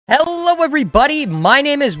Hello everybody, my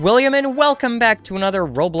name is William and welcome back to another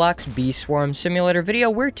Roblox Bee Swarm Simulator video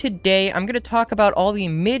where today I'm going to talk about all the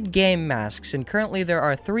mid-game masks, and currently there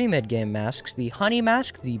are 3 mid-game masks: the honey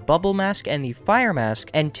mask, the bubble mask, and the fire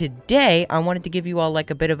mask. And today I wanted to give you all like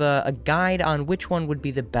a bit of a guide on which one would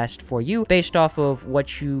be the best for you based off of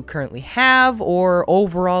what you currently have or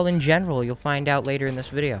overall in general. You'll find out later in this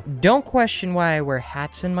video. Don't question why I wear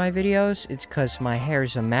hats in my videos. It's because my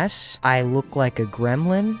hair's a mess. I look like a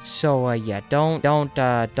gremlin. So, yeah, don't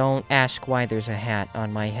ask why there's a hat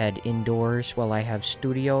on my head indoors while I have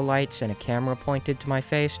studio lights and a camera pointed to my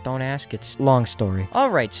face. Don't ask, it's a long story.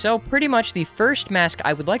 Alright, so pretty much the first mask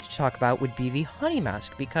I would like to talk about would be the honey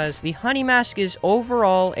mask, because the honey mask is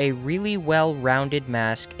overall a really well-rounded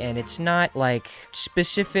mask, and it's not, like,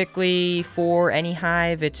 specifically for any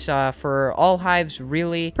hive. It's, for all hives,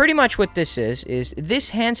 really. Pretty much what this is this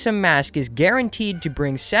handsome mask is guaranteed to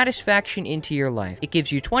bring satisfaction into your life. It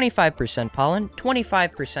gives you 25% pollen,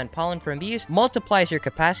 25% pollen from bees, multiplies your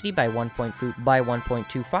capacity by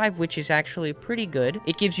 1.25, which is actually pretty good.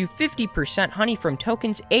 It gives you 50% honey from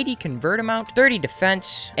tokens, 80 convert amount, 30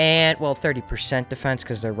 defense, and, well, 30% defense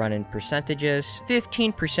because they're running percentages,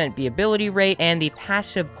 15% bee ability rate, and the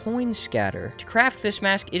passive coin scatter. To craft this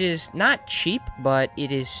mask, it is not cheap, but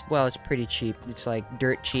it is, well, it's pretty cheap. It's like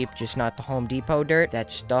dirt cheap, just not the Home Depot dirt. That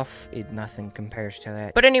stuff, nothing compares to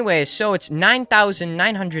that. But anyways, so it's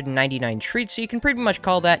 9,999 treats, so you can pretty much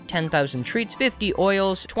call that 10,000 treats, 50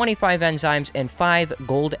 oils, 25 enzymes, and 5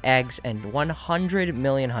 gold eggs, and 100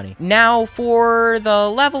 million honey. Now, for the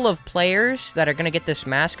level of players that are going to get this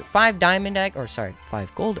mask, 5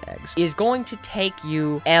 gold eggs is going to take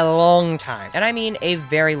you a long time. And I mean a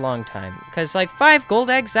very long time. Because, like, 5 gold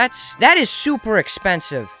eggs, that is super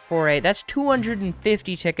expensive for that's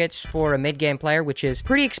 250 tickets for a mid-game player, which is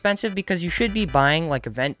pretty expensive because you should be buying, like,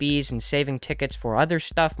 event bees and saving tickets for other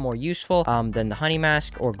stuff more useful than the honey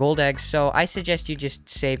mask or gold eggs. So I suggest you just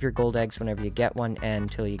save your gold eggs whenever you get one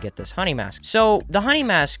until you get this honey mask. So the honey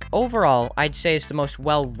mask overall, I'd say, is the most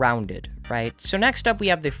well-rounded, right? So next up we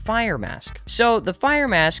have the fire mask. So the fire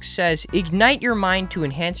mask says ignite your mind to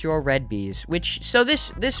enhance your red bees, which, so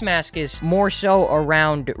this mask is more so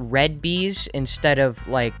around red bees instead of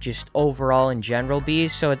like just overall in general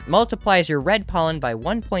bees. So it multiplies your red pollen by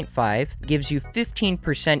 1.5, gives you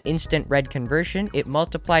 15% instant red conversion. It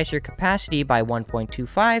multiplies your capacity by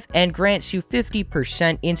 1.25 and grants you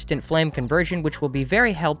 50% instant flame conversion, which will be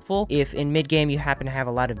very helpful if in mid-game you happen to have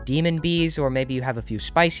a lot of demon bees, or maybe you have a few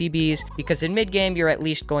spicy bees, because in mid-game you're at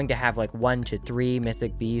least going to have like 1 to 3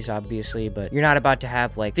 mythic bees, obviously, but you're not about to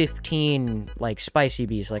have like 15 like spicy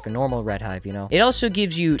bees like a normal red hive, you know? It also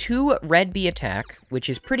gives you 2 red bee attack, which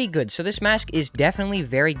is pretty good. So this mask is definitely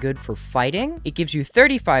very good for fighting. It gives you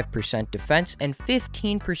 35% defense and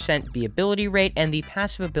 15% bee ability rate, and the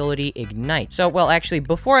passive ability ignite. So, well, actually,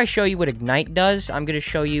 before I show you what ignite does, I'm going to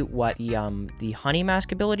show you what the honey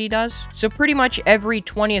mask ability does. So pretty much every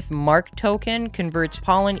 20th mark token converts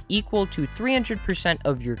pollen equal to 300%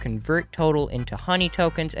 of your convert total into honey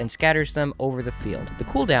tokens and scatters them over the field. The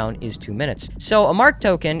cooldown is 2 minutes. So a mark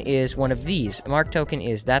token is one of these. A mark token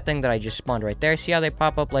is that thing that I just spawned right there. See how they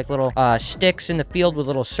pop up like little sticks in the field with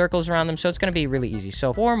little circles around them? So it's going to be really easy.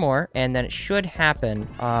 So 4 more, and then it should happen,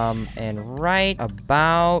 and right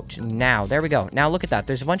about now. There we go. Now look at that.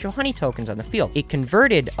 There's a bunch of honey tokens on the field. It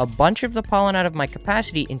converted a bunch of the pollen out of my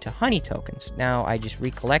capacity into honey tokens. Now I just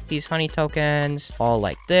recollect these honey tokens all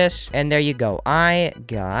like this, and there you go. I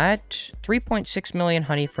got 3.6 million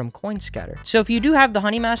honey from coin scatter. So if you do have the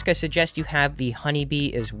honey mask, I suggest you have the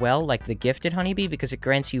honeybee as well, like the gifted honeybee, because it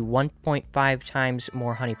grants you 1.5 times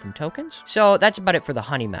more honey from tokens. So that's about it for the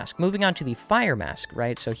honey mask. Moving on to the fire mask,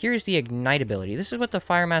 right? So here's the ignite ability. This is what the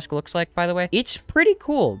fire mask looks like, by the way. It's pretty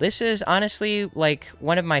cool. This is honestly like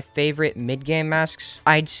one of my favorite mid-game masks.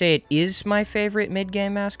 I'd say it is my favorite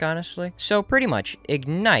mid-game mask, honestly. So pretty much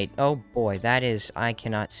ignite. Oh boy, that is, I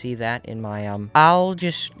cannot see that in my I'll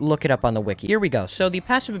just look it up on the wiki. Here we go. So the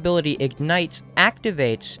passive ability ignites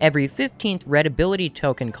activates every 15th red ability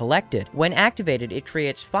token collected. When activated, it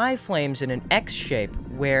creates 5 flames in an X shape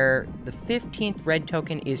where the 15th red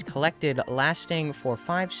token is collected, lasting for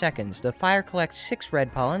 5 seconds. The fire collects 6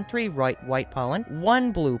 red pollen, 3 white pollen,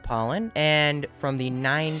 1 blue pollen, and from the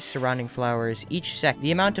 9 surrounding flowers each sec.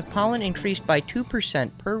 The amount of pollen increased by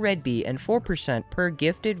 2% per red bee and 4% per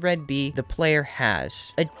gifted red bee the player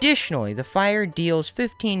has. Additionally, the fire deals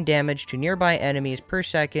 15 damage to nearby enemies per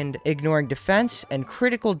second, ignoring defense and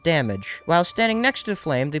critical damage. While standing next to the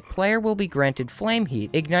flame, the player will be granted flame heat.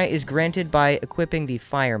 Ignite is granted by equipping the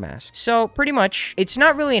fire mask. So pretty much, it's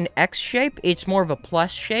not really an X shape. It's more of a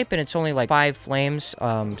plus shape, and it's only like 5 flames.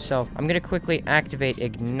 So I'm gonna quickly activate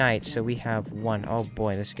ignite. So we have 1. Oh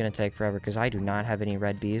boy, this is gonna take forever because I do not have any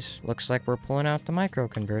red bees. Looks like we're pulling out the micro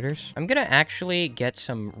converters. I'm gonna actually get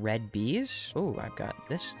some red bees. Oh, I've got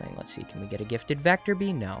this thing. Let's see, can we get a gifted vector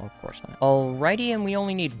bee? No, of course not. Alrighty, and we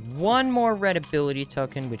only need 1 more red ability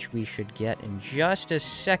token, which we should get in just a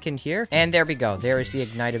second here. And there we go. There is the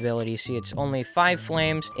ignite ability. See, it's only 5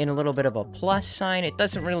 flames in a little bit of a plus sign. It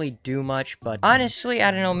doesn't really do much, but honestly,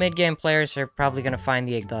 I don't know, mid-game players are probably gonna find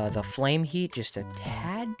the flame heat just a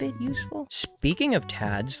tad bit useful. Speaking of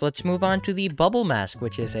tads, let's move on to the bubble mask,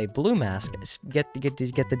 which is a blue mask. Get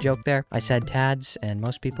the joke there? I said tads, and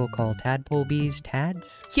most people call tadpole bees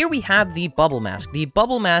tads. Here we have the bubble mask. The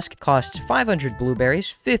bubble mask costs 500 blueberries,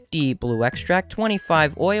 50 blue extract,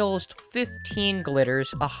 25 oils, 15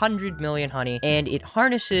 glitters, 100 million honey, and it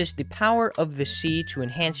harnesses the power of the sea to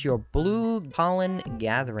enhance your blue pollen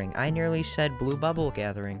gathering. I nearly said blue bubble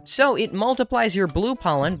gathering. So it multiplies your blue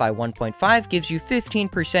pollen by 1.5, gives you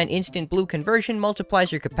 15% instant blue conversion,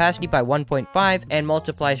 multiplies your capacity by 1.5, and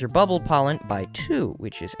multiplies your bubble pollen by 2,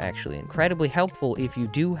 which is actually incredibly helpful if you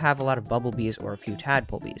do have a lot of bubble bees or a few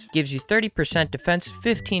tadpole bees. Gives you 30% defense,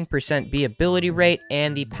 15% bee ability rate,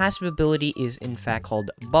 and the passive ability is in fact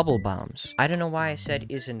called bubble bombs. I don't know why I said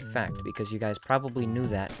is in fact, because you guys probably knew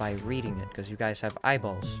that by reading it, because you guys have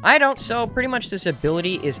eyeballs. I don't, so pretty much this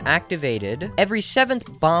ability is activated. Every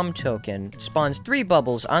 7th bomb token spawns 3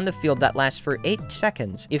 bubbles on the field that last for 8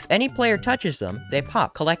 seconds. If any player touches them, they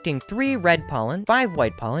pop, collecting 3 red pollen, 5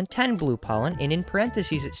 white pollen, 10 blue pollen, and in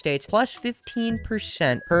parentheses it states plus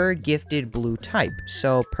 15% per gifted blue type,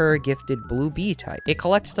 so per gifted blue bee type. It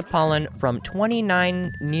collects the pollen from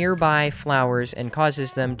 29 nearby flowers and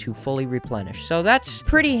causes them to fully replenish. So that's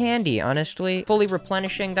pretty handy, honestly. Fully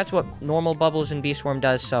replenishing, that's what normal bubbles in Bee Swarm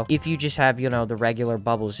does, so if you just have, you know, the regular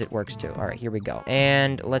bubbles, it works too. Alright, here we go.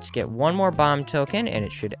 And let's get 1 more bomb token, and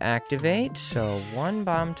it should activate. So 1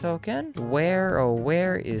 bomb token. Where, oh,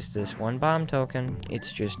 where is this 1 bomb token?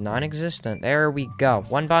 It's just non-existent. There we go.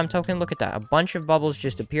 1 bomb token, look at that. A bunch of bubbles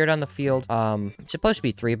just appeared on the field. It's supposed to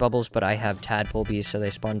be 3 bubbles, but I have tadpole bees, so they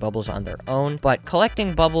spawn bubbles on their own. But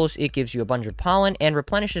collecting bubbles, it gives you a bunch of pollen and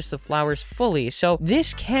replenishes the flowers fully. So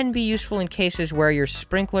this can be useful in cases where your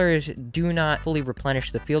sprinklers do not fully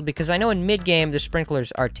replenish the field, because I know in mid-game the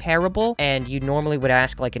sprinklers are terrible, and you normally would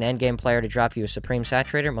ask like an end-game player to drop you a Supreme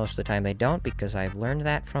Saturator. Most of the time they don't, because I've learned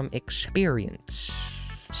that from experience.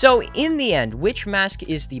 So, in the end, which mask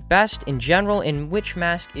is the best in general, and which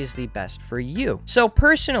mask is the best for you? So,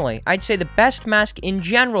 personally, I'd say the best mask in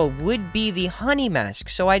general would be the honey mask.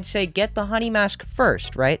 So, I'd say get the honey mask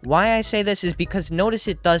first, right? Why I say this is because notice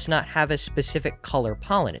it does not have a specific color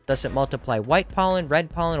pollen. It doesn't multiply white pollen, red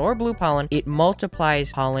pollen, or blue pollen. It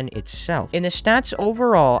multiplies pollen itself. And the stats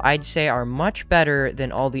overall, I'd say, are much better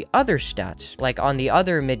than all the other stats, like on the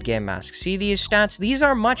other mid-game masks. See these stats? These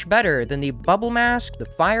are much better than the bubble mask, the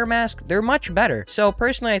fire mask. They're much better. So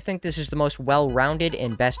personally, I think this is the most well-rounded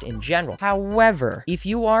and best in general. However, if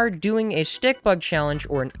you are doing a stick bug challenge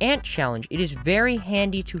or an ant challenge, it is very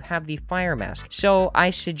handy to have the fire mask. So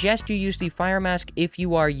I suggest you use the fire mask if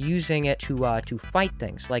you are using it to fight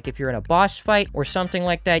things. Like if you're in a boss fight or something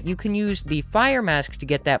like that, you can use the fire mask to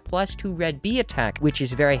get that +2 red bee attack, which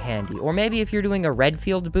is very handy. Or maybe if you're doing a red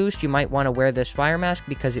field boost, you might want to wear this fire mask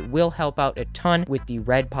because it will help out a ton with the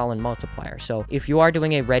red pollen multiplier. So if you are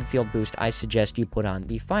doing a red field boost, I suggest you put on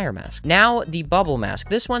the fire mask. Now, the bubble mask.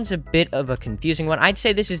 This one's a bit of a confusing one. I'd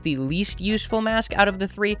say this is the least useful mask out of the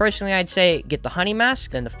 3. Personally, I'd say get the honey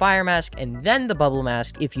mask, then the fire mask, and then the bubble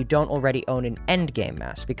mask if you don't already own an endgame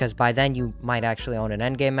mask, because by then you might actually own an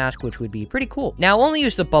endgame mask, which would be pretty cool. Now, only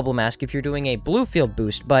use the bubble mask if you're doing a blue field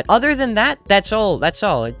boost, but other than that, that's all. That's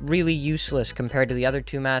all. It's really useless compared to the other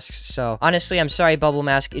 2 masks. So honestly, I'm sorry, bubble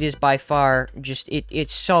mask. It is by far just it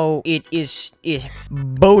is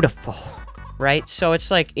beautiful, right? So it's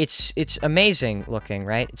like it's amazing looking,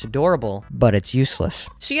 right? It's adorable, but it's useless.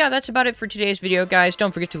 So yeah, that's about it for today's video, guys.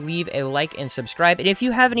 Don't forget to leave a like and subscribe. And if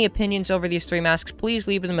you have any opinions over these 3 masks, please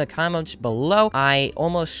leave them in the comments below. I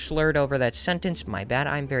almost slurred over that sentence. My bad.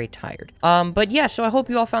 I'm very tired. But yeah, so I hope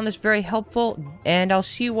you all found this very helpful, and I'll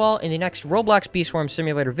see you all in the next Roblox Bee Swarm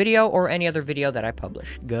Simulator video or any other video that I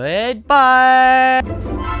publish. Goodbye!